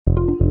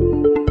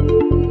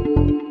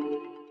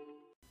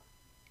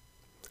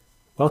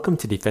Welcome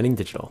to Defending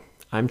Digital.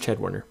 I'm Chad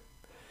Warner.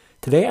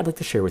 Today I'd like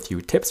to share with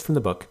you tips from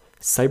the book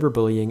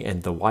Cyberbullying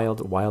and the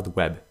Wild Wild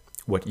Web,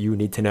 What You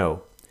Need to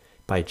Know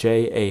by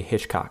J.A.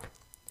 Hitchcock.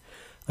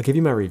 I'll give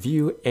you my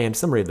review and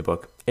summary of the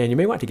book, and you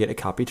may want to get a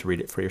copy to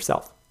read it for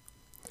yourself.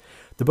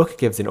 The book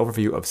gives an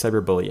overview of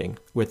cyberbullying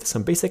with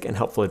some basic and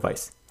helpful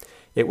advice.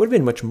 It would have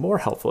been much more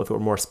helpful if it were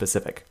more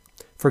specific.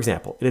 For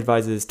example, it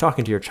advises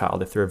talking to your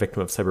child if they're a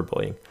victim of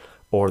cyberbullying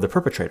or the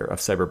perpetrator of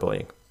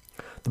cyberbullying.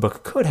 The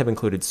book could have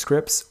included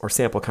scripts or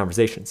sample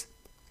conversations.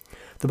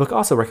 The book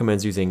also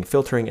recommends using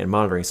filtering and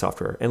monitoring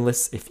software and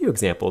lists a few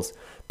examples,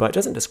 but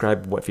doesn't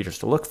describe what features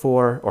to look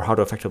for or how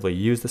to effectively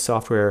use the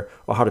software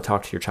or how to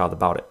talk to your child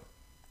about it.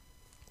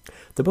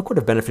 The book would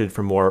have benefited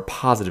from more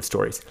positive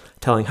stories,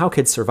 telling how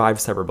kids survive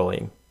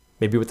cyberbullying,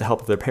 maybe with the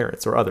help of their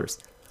parents or others.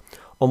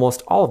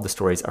 Almost all of the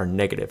stories are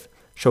negative,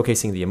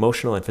 showcasing the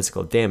emotional and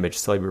physical damage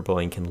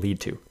cyberbullying can lead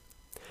to.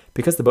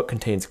 Because the book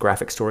contains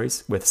graphic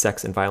stories with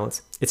sex and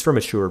violence, it's for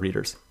mature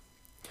readers.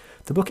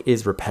 The book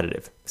is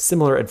repetitive.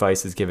 Similar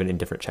advice is given in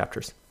different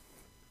chapters.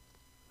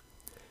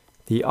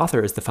 The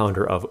author is the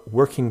founder of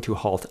Working to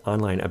Halt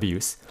Online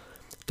Abuse,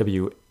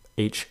 WHO @,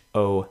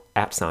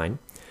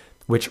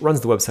 which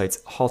runs the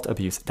websites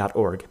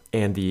haltabuse.org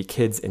and the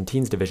Kids and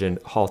Teens Division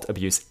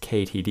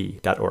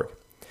haltabusekTD.org.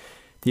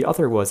 The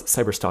author was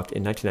cyberstalked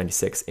in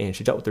 1996, and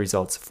she dealt with the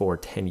results for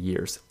 10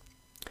 years.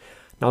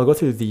 Now I'll go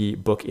through the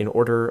book in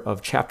order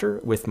of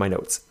chapter with my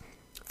notes.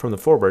 From the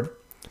foreword,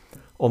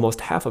 almost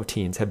half of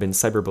teens have been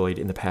cyberbullied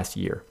in the past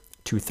year.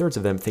 2/3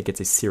 of them think it's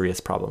a serious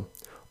problem.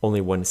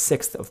 Only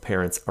 1/6 of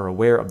parents are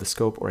aware of the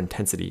scope or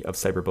intensity of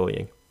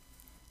cyberbullying.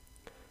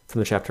 From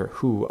the chapter,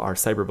 Who Are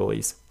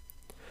Cyberbullies?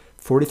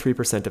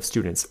 43% of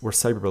students were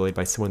cyberbullied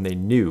by someone they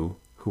knew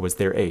who was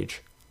their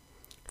age.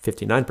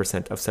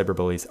 59% of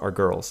cyberbullies are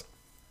girls.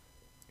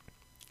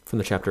 From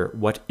the chapter,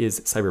 What is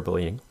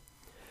Cyberbullying?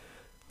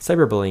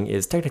 Cyberbullying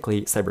is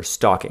technically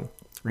cyberstalking,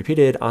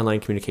 repeated online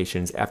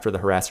communications after the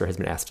harasser has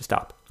been asked to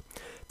stop.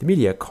 The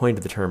media coined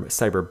the term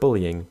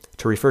cyberbullying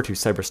to refer to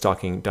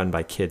cyberstalking done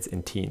by kids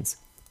and teens.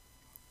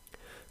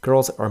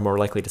 Girls are more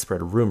likely to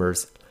spread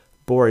rumors.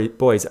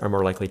 Boys are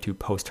more likely to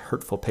post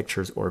hurtful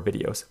pictures or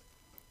videos.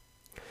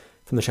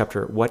 From the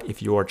chapter, What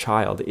if your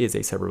child is a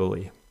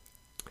cyberbully?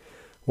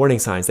 Warning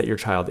signs that your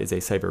child is a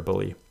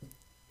cyberbully.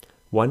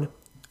 1.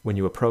 When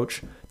you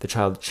approach, the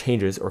child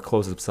changes or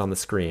closes on the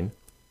screen.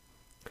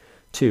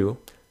 2.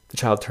 The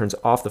child turns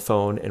off the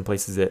phone and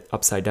places it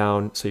upside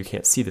down so you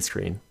can't see the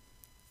screen.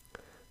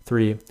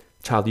 3. The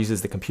child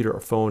uses the computer or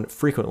phone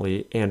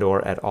frequently and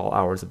or at all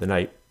hours of the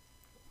night.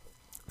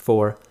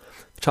 4.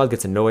 The child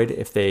gets annoyed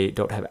if they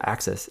don't have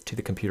access to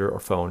the computer or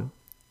phone.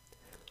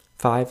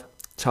 5.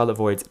 The child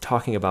avoids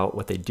talking about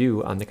what they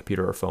do on the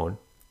computer or phone.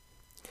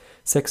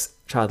 6.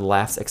 Child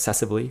laughs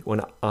excessively when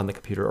on the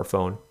computer or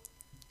phone.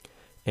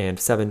 And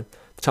 7.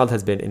 The child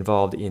has been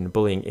involved in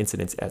bullying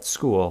incidents at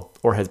school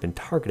or has been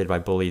targeted by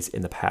bullies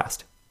in the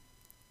past.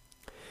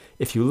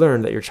 If you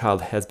learn that your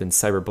child has been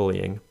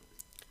cyberbullying,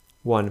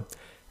 1.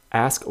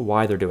 Ask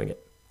why they're doing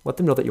it. Let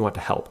them know that you want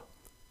to help.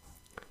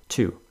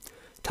 2.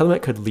 Tell them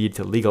it could lead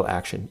to legal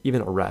action,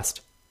 even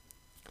arrest.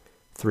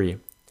 3.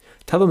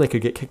 Tell them they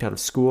could get kicked out of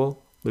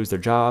school, lose their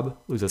job,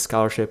 lose a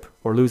scholarship,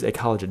 or lose a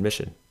college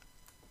admission.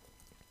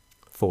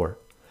 4.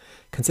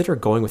 Consider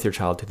going with your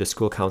child to the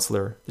school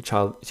counselor, the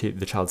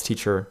child's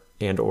teacher,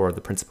 and or the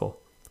principal.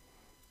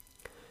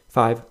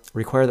 5.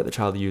 Require that the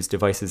child use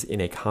devices in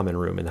a common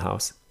room in the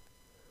house.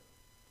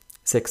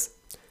 6.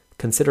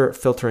 Consider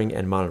filtering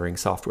and monitoring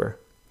software.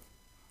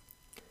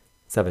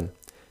 7.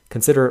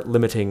 Consider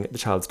limiting the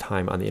child's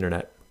time on the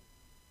internet.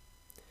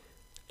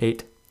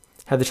 8.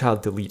 Have the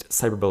child delete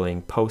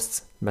cyberbullying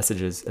posts,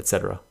 messages,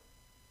 etc.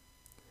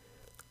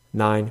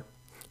 9.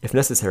 If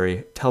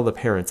necessary, tell the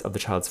parents of the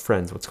child's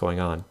friends what's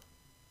going on.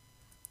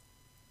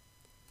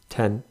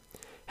 10.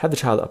 Have the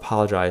child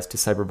apologize to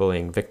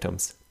cyberbullying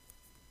victims.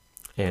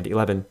 And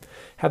 11.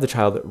 Have the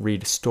child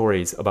read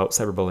stories about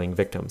cyberbullying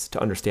victims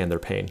to understand their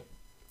pain.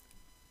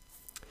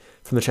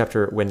 From the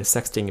chapter, When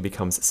Sexting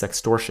Becomes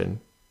Sextortion,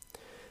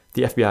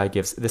 the FBI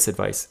gives this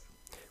advice.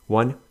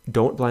 1.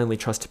 Don't blindly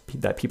trust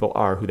that people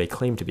are who they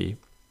claim to be.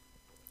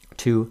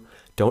 2.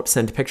 Don't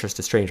send pictures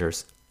to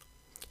strangers.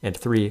 And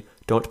 3.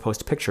 Don't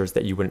post pictures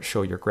that you wouldn't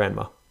show your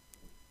grandma.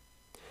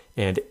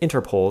 And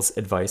Interpol's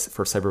advice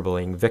for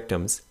cyberbullying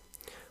victims.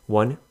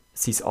 1.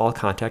 Cease all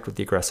contact with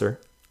the aggressor.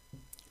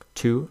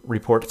 2.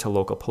 Report to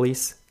local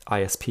police,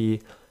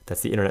 ISP,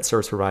 that's the internet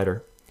service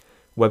provider,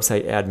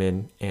 website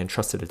admin, and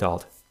trusted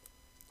adult.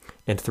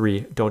 And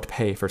 3. Don't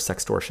pay for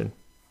sextortion.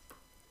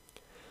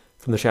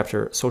 From the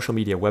chapter, Social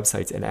Media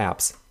Websites and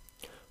Apps,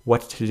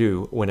 What to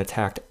do when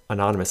attacked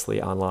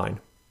anonymously online.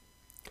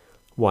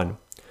 1.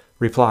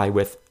 Reply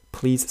with,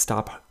 Please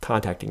stop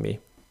contacting me.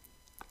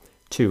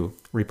 2.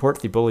 Report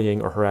the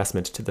bullying or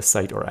harassment to the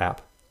site or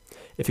app.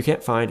 If you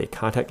can't find a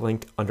contact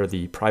link under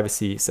the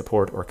privacy,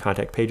 support, or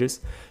contact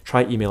pages,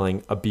 try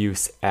emailing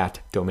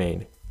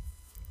abuse@domain.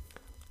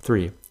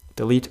 3.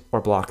 Delete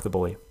or block the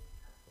bully.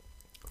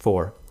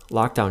 4.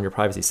 Lock down your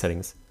privacy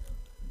settings.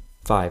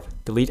 5.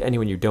 Delete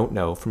anyone you don't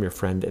know from your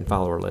friend and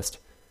follower list.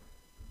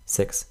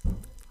 6.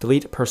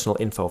 Delete personal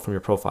info from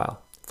your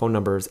profile, phone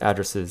numbers,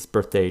 addresses,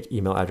 birth date,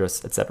 email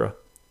address, etc.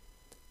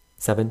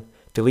 7.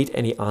 Delete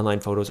any online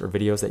photos or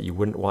videos that you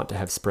wouldn't want to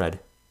have spread.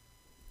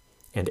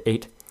 And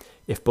 8.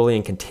 If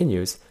bullying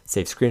continues,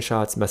 save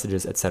screenshots,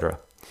 messages, etc.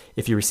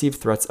 If you receive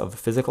threats of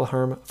physical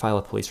harm, file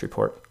a police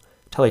report.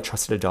 Tell a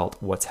trusted adult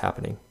what's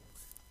happening.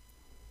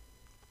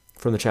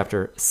 From the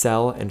chapter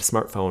Cell and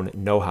Smartphone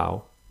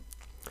Know-How.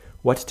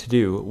 What to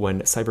do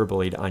when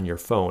cyberbullied on your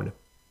phone.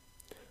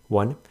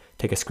 1.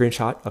 Take a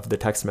screenshot of the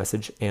text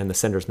message and the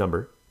sender's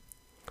number.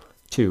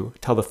 2.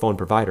 Tell the phone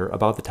provider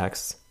about the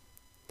texts.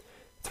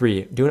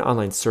 3. Do an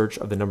online search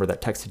of the number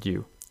that texted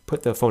you.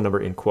 Put the phone number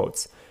in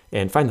quotes,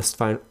 and find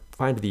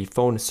the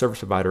phone service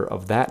provider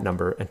of that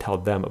number and tell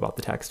them about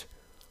the text.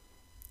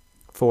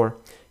 4.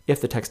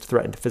 If the text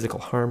threatened physical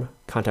harm,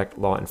 contact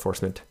law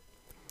enforcement.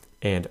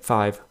 And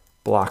 5.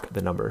 Block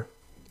the number.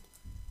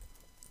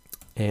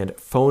 And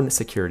phone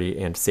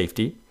security and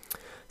safety.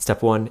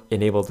 Step 1,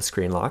 enable the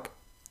screen lock.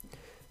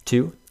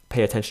 2,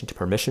 pay attention to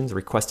permissions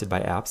requested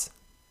by apps.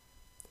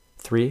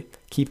 3,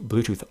 keep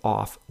Bluetooth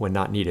off when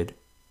not needed.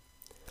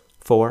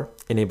 4,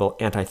 enable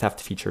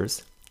anti-theft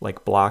features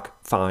like block,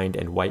 find,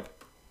 and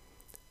wipe.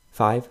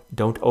 5,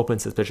 don't open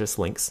suspicious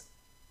links.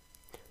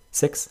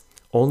 6,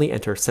 only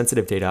enter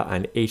sensitive data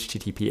on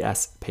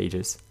HTTPS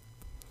pages.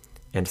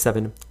 And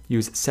 7,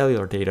 use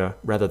cellular data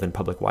rather than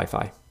public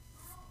Wi-Fi.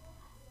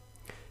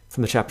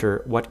 From the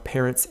chapter, What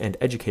Parents and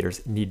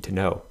Educators Need to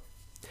Know.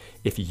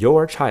 If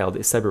your child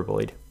is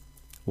cyberbullied,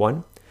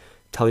 1,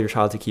 tell your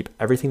child to keep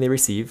everything they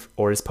receive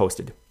or is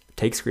posted.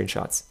 Take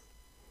screenshots.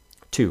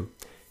 2,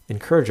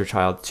 encourage your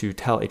child to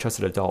tell a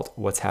trusted adult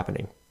what's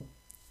happening.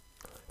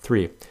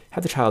 3,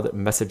 have the child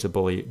message the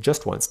bully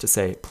just once to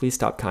say, please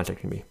stop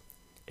contacting me,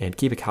 and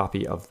keep a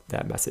copy of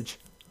that message.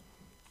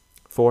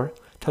 4,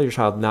 tell your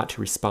child not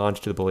to respond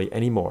to the bully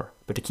anymore,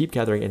 but to keep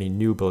gathering any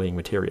new bullying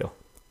material.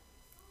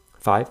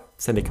 5,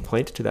 send a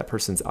complaint to that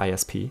person's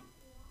ISP.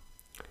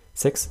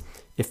 6,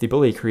 if the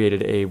bully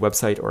created a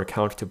website or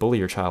account to bully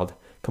your child,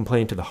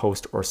 complain to the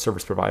host or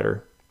service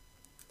provider.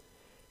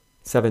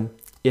 7,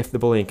 if the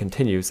bullying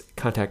continues,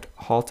 contact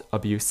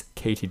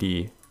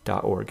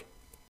haltabusektd.org.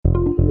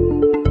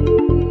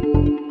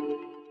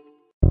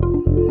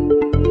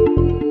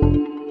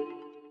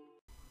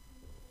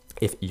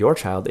 If your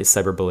child is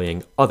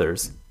cyberbullying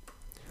others,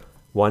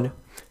 1,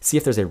 see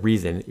if there's a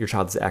reason your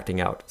child is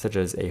acting out, such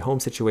as a home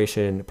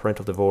situation,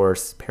 parental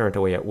divorce, parent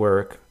away at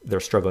work,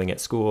 they're struggling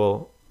at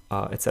school,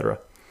 etc.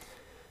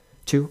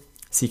 2,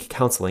 seek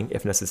counseling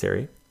if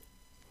necessary.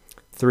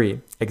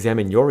 3,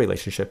 examine your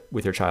relationship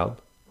with your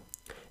child.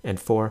 And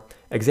 4,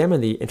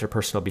 examine the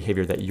interpersonal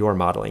behavior that you're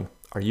modeling.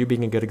 Are you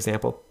being a good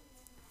example?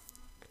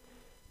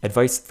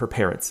 Advice for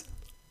parents.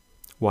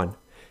 1,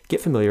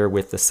 get familiar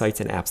with the sites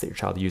and apps that your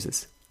child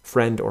uses.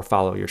 Friend or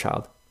follow your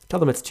child. Tell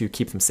them it's to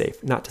keep them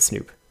safe, not to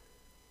snoop.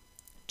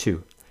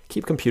 2,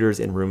 keep computers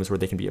in rooms where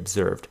they can be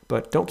observed,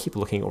 but don't keep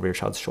looking over your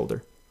child's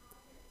shoulder.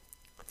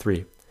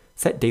 3,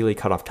 set daily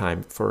cutoff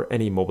time for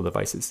any mobile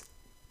devices.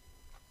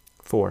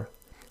 4,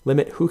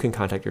 limit who can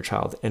contact your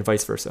child and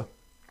vice versa.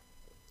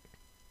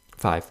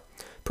 5,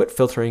 put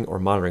filtering or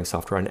monitoring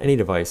software on any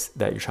device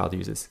that your child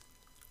uses.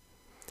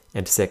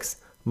 And 6,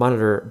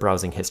 monitor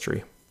browsing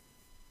history.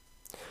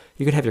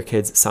 You can have your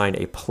kids sign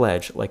a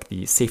pledge like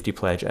the safety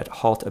pledge at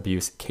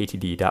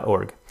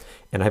haltabusektd.org.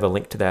 And I have a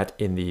link to that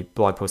in the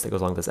blog post that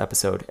goes along with this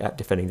episode at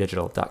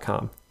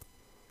defendingdigital.com.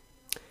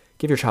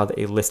 Give your child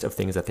a list of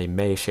things that they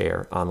may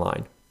share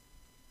online.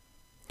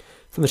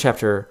 From the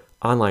chapter,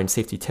 Online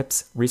Safety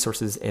Tips,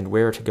 Resources, and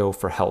Where to Go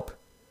for Help.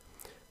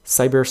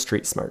 Cyber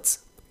Street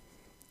Smarts.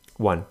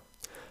 1,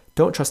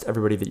 don't trust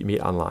everybody that you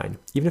meet online,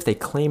 even if they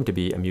claim to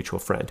be a mutual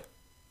friend.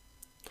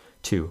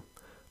 2,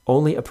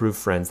 only approve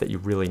friends that you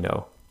really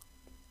know.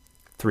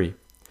 3,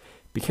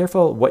 be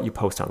careful what you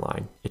post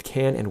online. It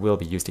can and will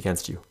be used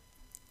against you.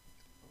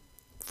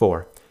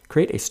 4,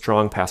 create a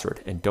strong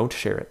password and don't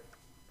share it.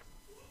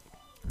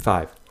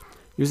 5,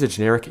 use a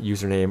generic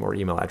username or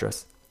email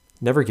address.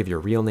 Never give your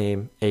real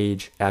name,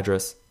 age,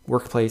 address,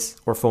 workplace,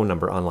 or phone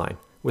number online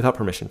without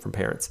permission from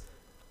parents.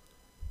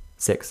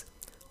 6,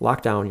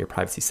 lock down your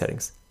privacy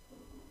settings.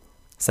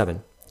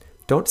 7,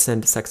 don't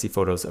send sexy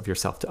photos of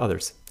yourself to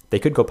others. They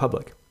could go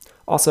public.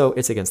 Also,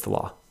 it's against the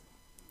law.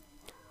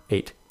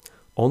 8,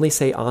 only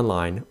say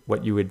online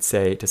what you would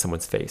say to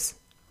someone's face.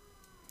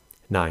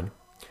 9,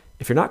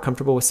 if you're not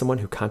comfortable with someone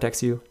who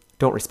contacts you,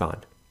 don't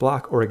respond.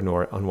 Block or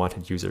ignore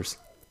unwanted users.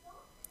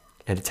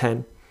 And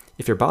 10,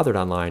 if you're bothered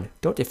online,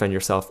 don't defend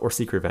yourself or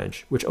seek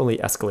revenge, which only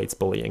escalates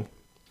bullying.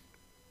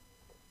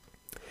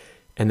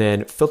 And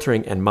then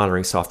filtering and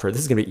monitoring software.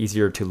 This is going to be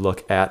easier to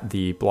look at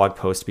the blog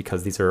post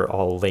because these are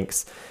all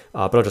links,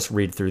 but I'll just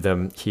read through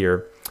them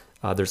here.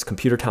 There's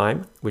Computer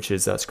Time, which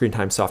is screen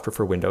time software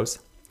for Windows.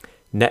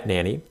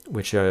 NetNanny,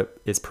 which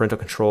is parental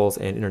controls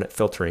and internet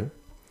filtering.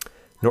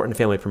 Norton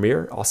Family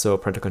Premier, also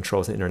parental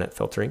controls and internet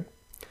filtering.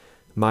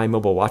 My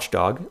Mobile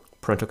Watchdog,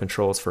 parental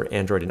controls for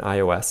Android and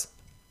iOS.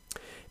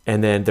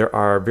 And then there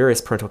are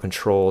various parental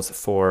controls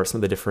for some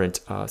of the different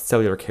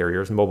cellular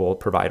carriers, mobile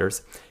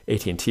providers.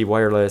 AT&T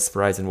Wireless,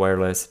 Verizon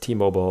Wireless,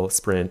 T-Mobile,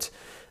 Sprint.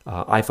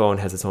 iPhone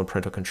has its own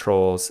parental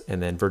controls,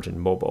 and then Virgin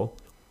Mobile.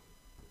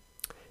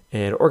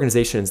 And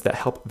organizations that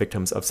help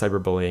victims of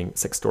cyberbullying,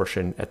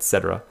 sextortion,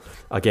 etc.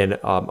 Again,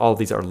 all of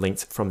these are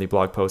linked from the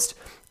blog post.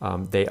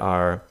 They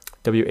are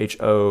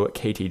WHO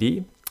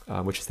KTD,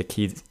 which is the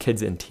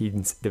Kids and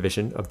Teens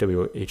Division of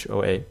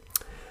WHOA.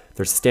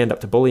 There's Stand Up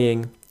to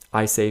Bullying,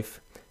 iSafe,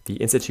 the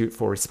Institute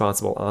for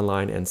Responsible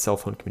Online and Cell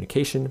Phone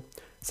Communication,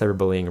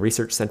 Cyberbullying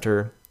Research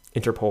Center,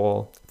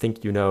 Interpol,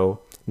 Think You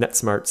Know,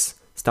 NetSmarts,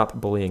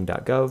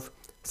 StopBullying.gov,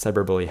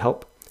 Cyberbully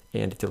Help,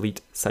 and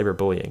Delete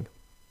Cyberbullying.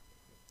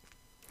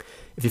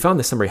 If you found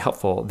this summary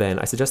helpful, then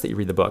I suggest that you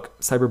read the book,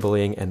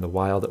 Cyberbullying and the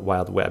Wild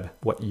Wild Web,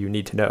 What You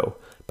Need to Know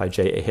by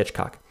J.A.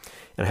 Hitchcock.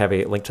 And I have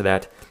a link to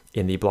that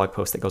in the blog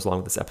post that goes along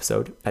with this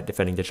episode at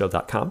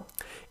defendingdigital.com.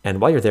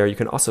 And while you're there, you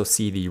can also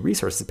see the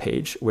resources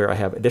page where I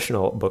have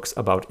additional books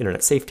about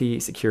internet safety,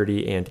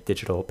 security, and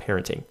digital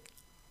parenting.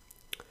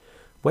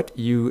 What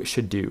you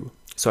should do.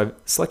 So I've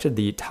selected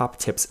the top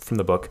tips from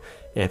the book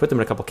and put them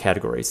in a couple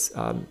categories.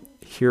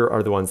 Here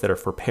are the ones that are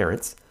for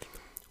parents.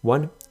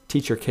 1,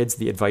 teach your kids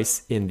the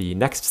advice in the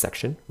next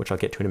section, which I'll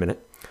get to in a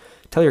minute.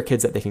 Tell your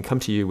kids that they can come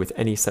to you with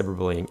any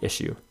cyberbullying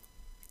issue.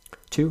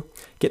 2,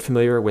 get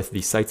familiar with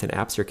the sites and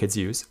apps your kids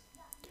use.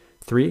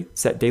 3,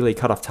 set daily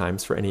cutoff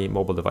times for any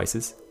mobile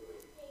devices.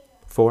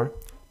 4,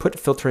 put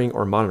filtering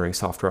or monitoring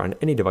software on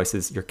any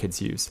devices your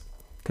kids use.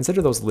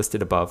 Consider those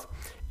listed above,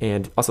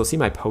 and also see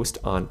my post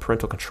on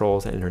parental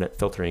controls and internet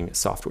filtering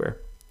software.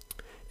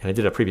 And I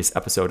did a previous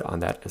episode on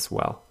that as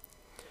well.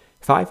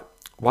 5,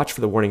 watch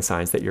for the warning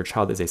signs that your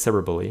child is a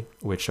cyberbully,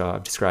 which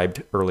I've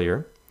described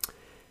earlier.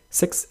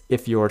 6,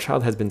 if your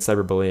child has been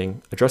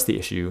cyberbullying, address the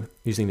issue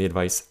using the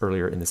advice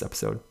earlier in this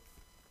episode.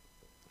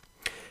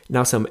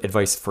 Now some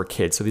advice for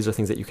kids. So these are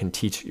things that you can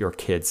teach your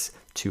kids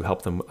to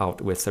help them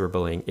out with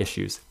cyberbullying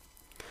issues.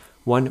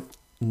 1,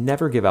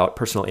 never give out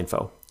personal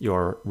info,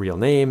 your real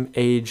name,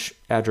 age,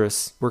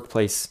 address,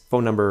 workplace,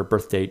 phone number,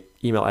 birth date,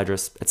 email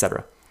address,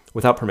 etc.,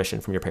 without permission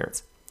from your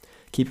parents.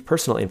 Keep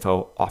personal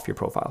info off your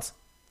profiles.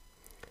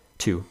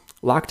 2,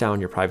 lock down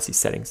your privacy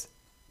settings.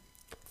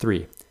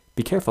 3,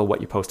 be careful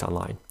what you post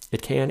online.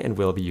 It can and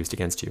will be used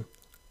against you.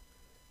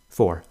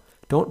 4,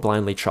 don't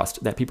blindly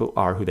trust that people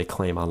are who they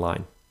claim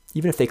online,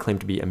 even if they claim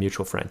to be a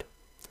mutual friend.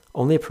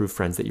 Only approve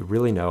friends that you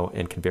really know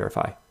and can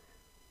verify.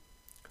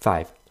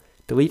 5,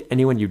 delete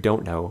anyone you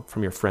don't know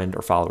from your friend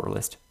or follower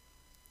list.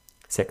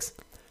 6,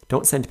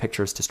 don't send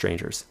pictures to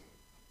strangers.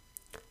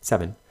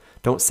 7,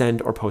 don't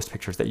send or post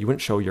pictures that you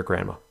wouldn't show your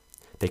grandma.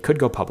 They could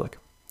go public.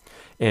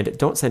 And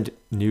don't send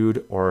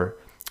nude or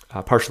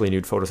partially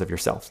nude photos of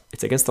yourself.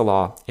 It's against the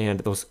law, and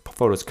those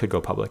photos could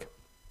go public.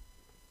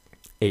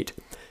 8,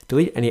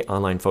 delete any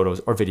online photos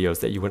or videos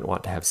that you wouldn't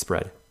want to have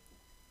spread.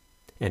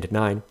 And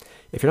 9,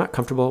 if you're not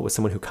comfortable with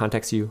someone who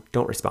contacts you,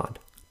 don't respond.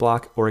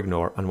 Block or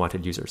ignore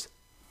unwanted users.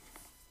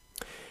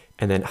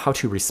 And then how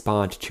to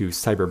respond to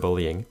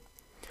cyberbullying.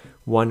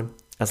 1,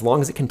 as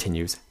long as it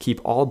continues, keep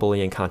all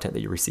bullying content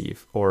that you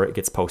receive or it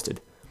gets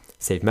posted.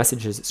 Save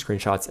messages,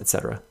 screenshots,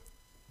 etc.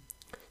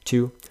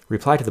 2,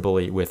 reply to the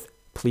bully with,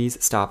 please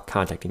stop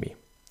contacting me.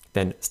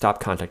 Then stop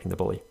contacting the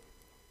bully.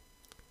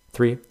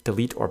 3,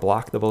 delete or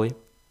block the bully.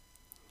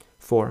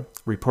 4,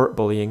 report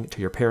bullying to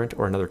your parent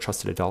or another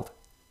trusted adult.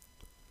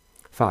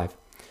 5,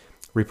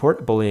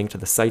 report bullying to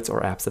the sites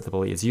or apps that the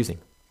bully is using.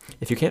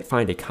 If you can't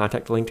find a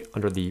contact link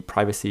under the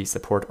privacy,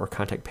 support, or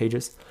contact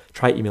pages,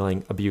 try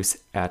emailing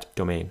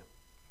abuse@domain.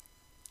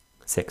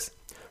 6,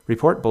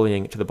 report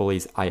bullying to the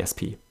bully's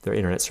ISP, their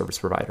internet service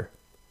provider.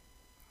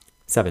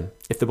 7,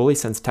 if the bully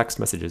sends text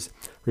messages,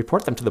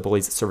 report them to the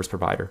bully's service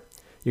provider.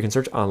 You can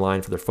search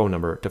online for their phone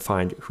number to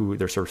find who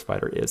their service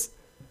provider is.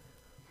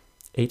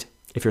 8,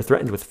 if you're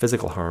threatened with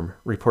physical harm,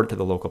 report it to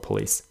the local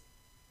police.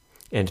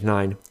 And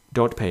 9,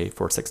 don't pay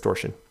for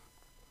sextortion.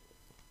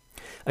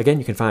 Again,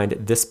 you can find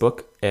this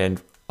book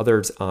and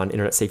others on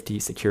internet safety,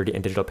 security,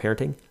 and digital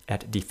parenting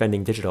at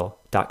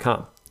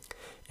defendingdigital.com.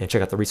 And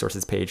check out the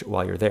resources page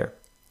while you're there.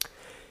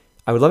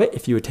 I would love it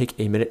if you would take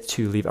a minute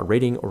to leave a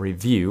rating or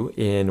review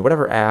in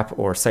whatever app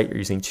or site you're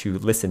using to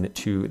listen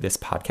to this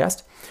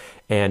podcast.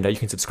 And you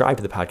can subscribe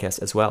to the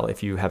podcast as well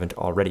if you haven't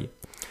already.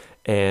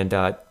 And go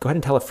ahead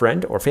and tell a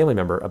friend or family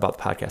member about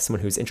the podcast,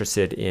 someone who's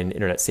interested in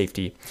internet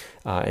safety,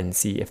 and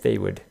see if they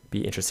would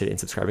be interested in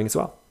subscribing as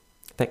well.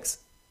 Thanks.